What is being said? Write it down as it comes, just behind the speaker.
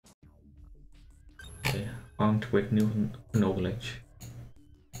armed with new knowledge.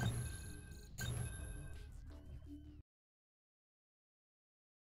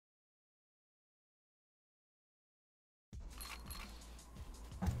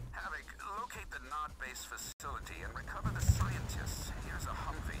 Locate the Nod base facility and recover the scientists. Here's a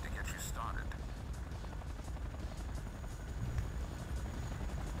Humvee to get you started.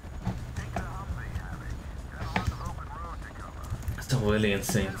 Take the Humvee, Havoc. Got a lot of open road to cover. It's a really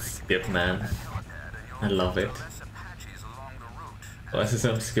insane skip, man. I love it. Oh,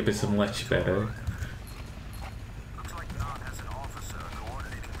 SSM skip is much better. Looks like Nod has an officer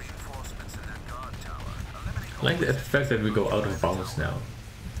coordinating reinforcements in that guard tower. I like the fact that we go out of bounds now.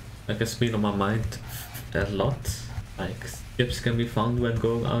 Like, it's been on my mind a lot. Like, skips can be found when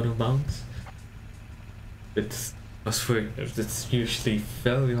going out of bounds. It's usually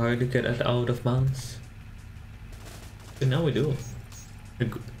very hard to get out of bounds. And now we do. A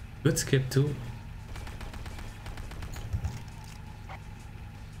good skip too.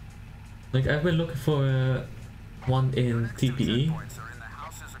 Like, I've been looking for one in TPE.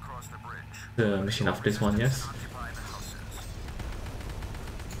 The mission after this one, yes.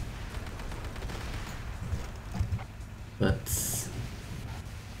 But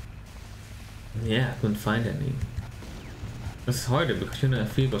yeah, I couldn't find any. It's harder because you know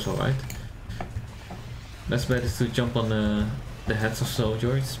vehicles, alright. Best bet is to jump on the heads of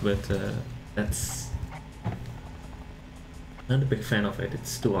soldiers, but that's not a big fan of it.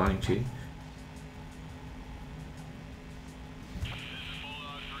 It's too RNG.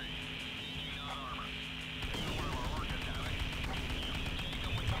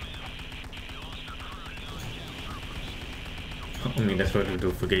 I mean, that's what we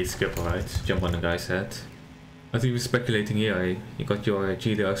do for gate skip, right? Jump on the guy's head. I think we're speculating here, eh? You got your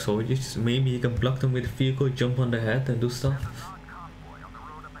GDR soldiers, maybe you can block them with a vehicle, jump on their head and do stuff.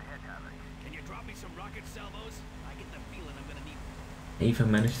 Even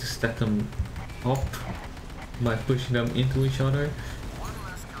manage to stack them up by pushing them into each other.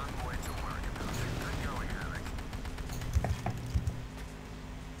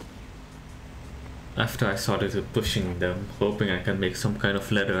 After I started pushing them, hoping I can make some kind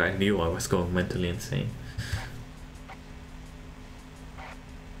of ladder, I knew I was going mentally insane.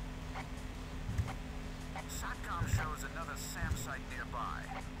 SATCOM shows another SAM site nearby.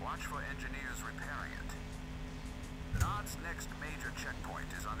 Watch for engineers repairing it. Nod's next major checkpoint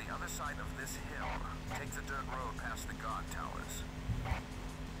is on the other side of this hill. Take the dirt road past the guard towers.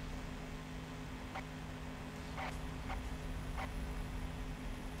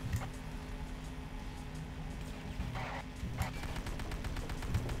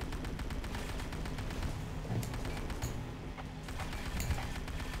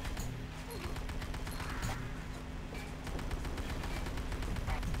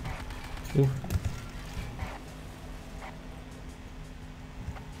 Ooh.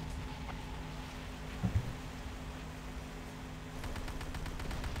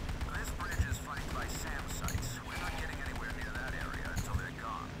 This bridge is flanked by SAM sites. We're not getting anywhere near that area until they're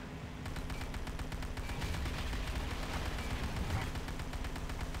gone.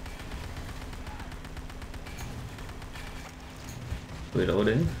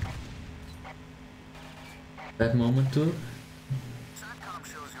 Reloading. That moment too. SATCOM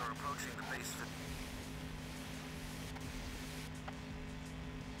shows you're approaching the base.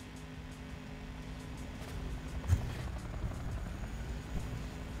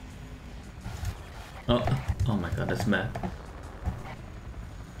 Oh my god, that's mad.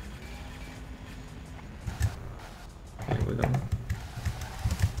 Here we go.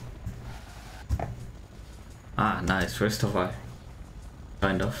 Ah, nice. First of all,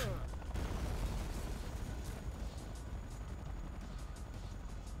 kind of.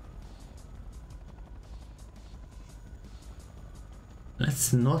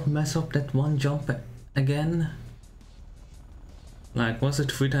 Let's not mess up that one jump again. Like, was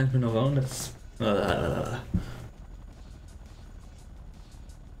it 3 times in a row? That's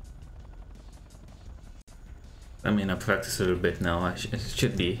I mean, I practiced a little bit now. I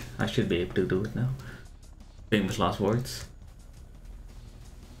should be able to do it now. Famous last words.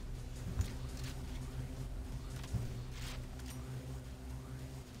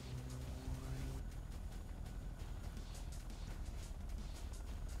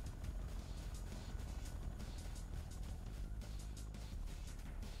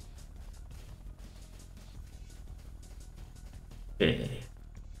 Okay,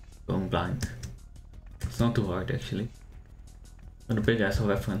 going blind. It's not too hard actually. Got a big ass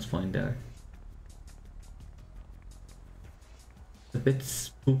reference point there. A bit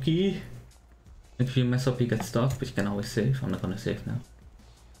spooky. If you mess up you get stuck, but you can always save. I'm not gonna save now.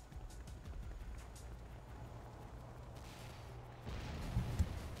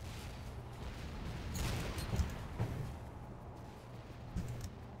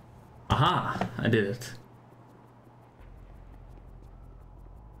 Aha! I did it.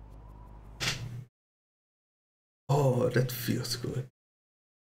 Oh, that feels good.